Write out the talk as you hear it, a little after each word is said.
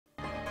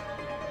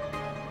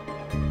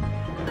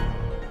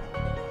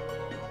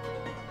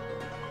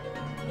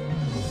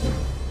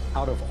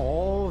Out of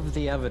all of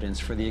the evidence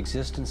for the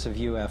existence of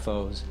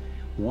UFOs,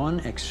 one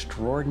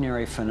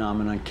extraordinary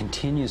phenomenon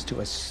continues to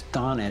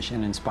astonish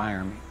and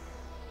inspire me.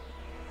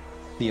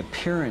 The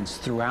appearance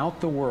throughout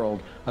the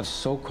world of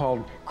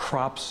so-called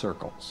crop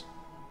circles.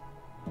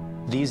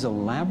 These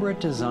elaborate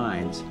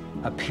designs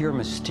appear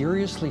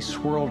mysteriously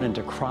swirled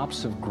into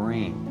crops of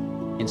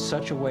grain in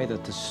such a way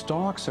that the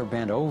stalks are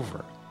bent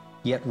over,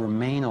 yet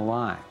remain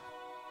alive.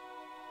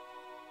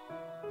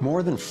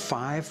 More than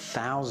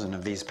 5,000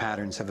 of these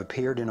patterns have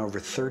appeared in over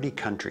 30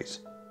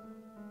 countries,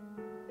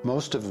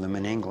 most of them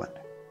in England.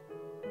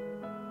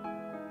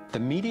 The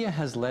media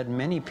has led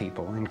many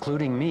people,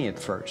 including me at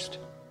first,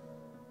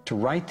 to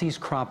write these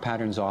crop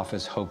patterns off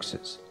as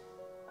hoaxes,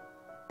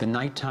 the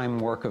nighttime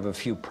work of a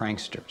few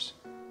pranksters.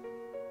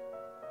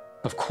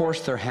 Of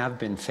course, there have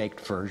been faked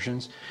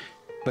versions,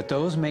 but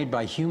those made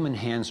by human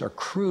hands are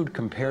crude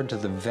compared to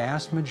the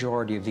vast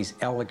majority of these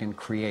elegant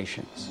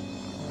creations.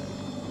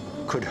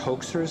 Could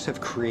hoaxers have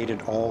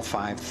created all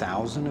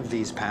 5,000 of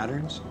these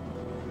patterns?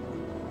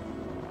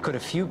 Could a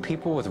few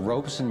people with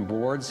ropes and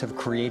boards have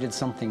created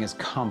something as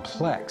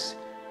complex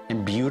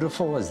and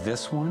beautiful as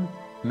this one,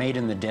 made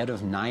in the dead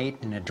of night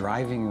in a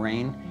driving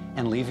rain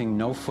and leaving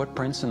no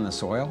footprints in the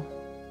soil?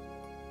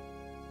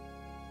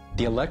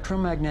 The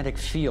electromagnetic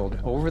field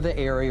over the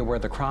area where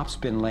the crop's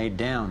been laid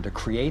down to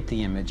create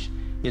the image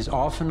is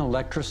often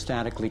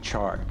electrostatically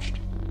charged.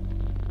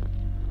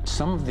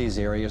 Some of these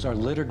areas are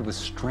littered with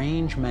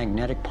strange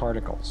magnetic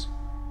particles.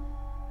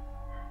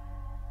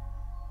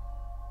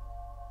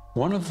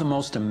 One of the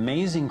most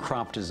amazing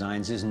crop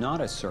designs is not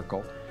a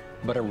circle,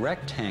 but a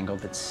rectangle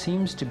that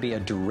seems to be a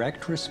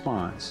direct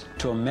response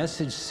to a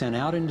message sent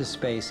out into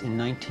space in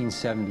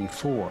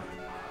 1974.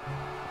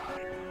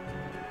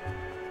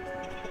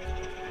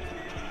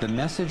 The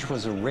message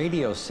was a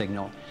radio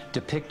signal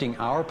depicting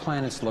our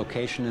planet's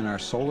location in our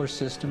solar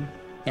system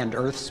and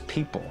Earth's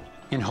people,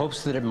 in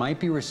hopes that it might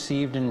be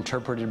received and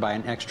interpreted by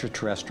an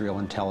extraterrestrial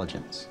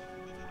intelligence.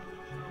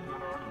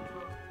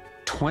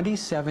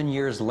 27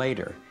 years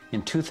later,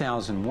 in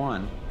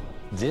 2001,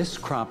 this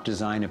crop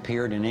design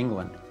appeared in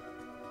England,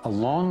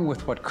 along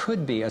with what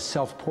could be a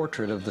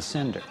self-portrait of the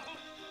sender.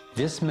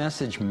 This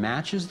message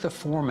matches the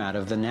format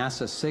of the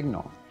NASA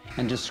signal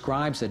and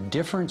describes a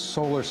different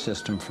solar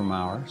system from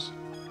ours,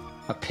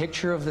 a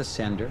picture of the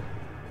sender,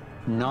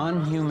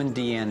 non-human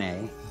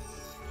DNA,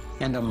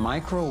 and a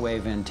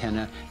microwave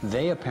antenna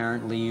they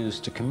apparently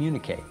used to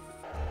communicate,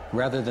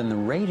 rather than the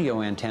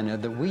radio antenna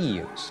that we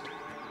used.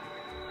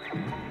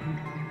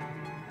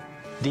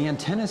 The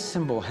antenna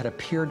symbol had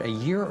appeared a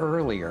year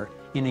earlier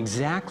in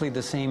exactly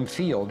the same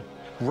field,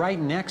 right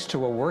next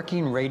to a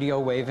working radio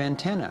wave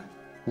antenna,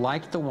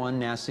 like the one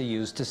NASA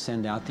used to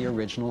send out the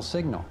original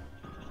signal.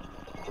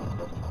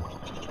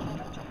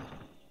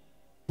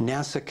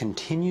 NASA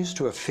continues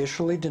to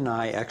officially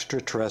deny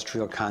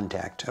extraterrestrial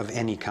contact of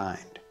any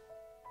kind.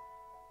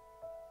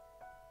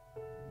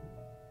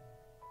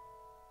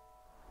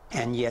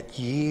 And yet,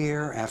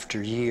 year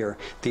after year,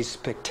 these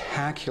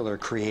spectacular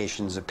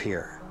creations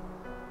appear.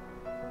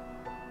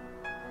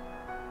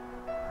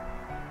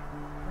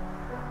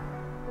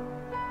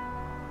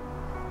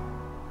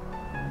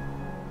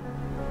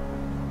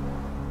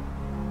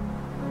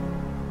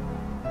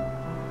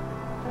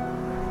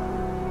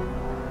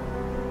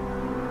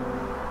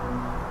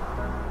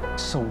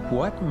 So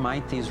what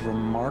might these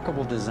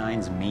remarkable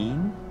designs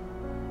mean?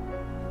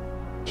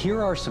 Here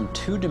are some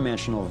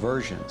two-dimensional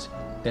versions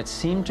that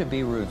seem to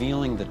be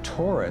revealing the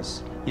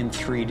torus in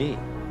 3D.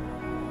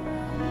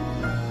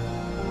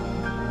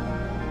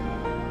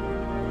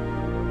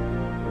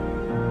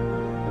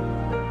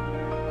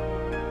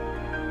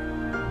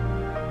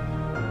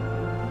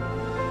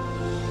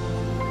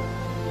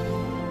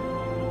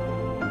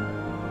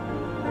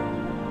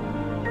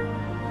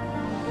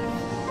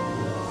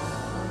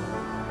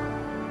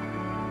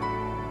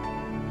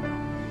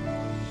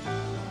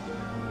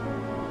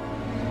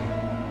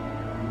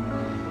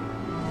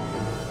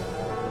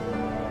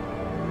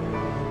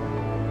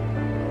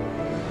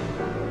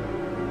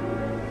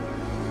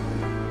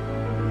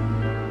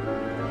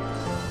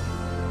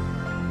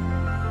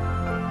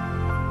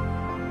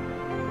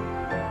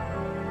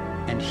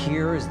 And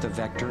here is the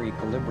vector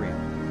equilibrium.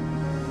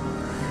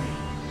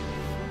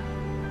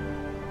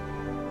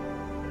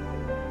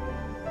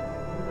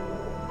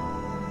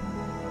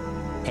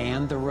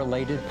 And the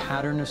related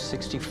pattern of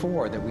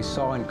 64 that we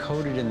saw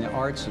encoded in the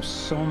arts of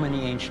so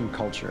many ancient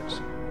cultures.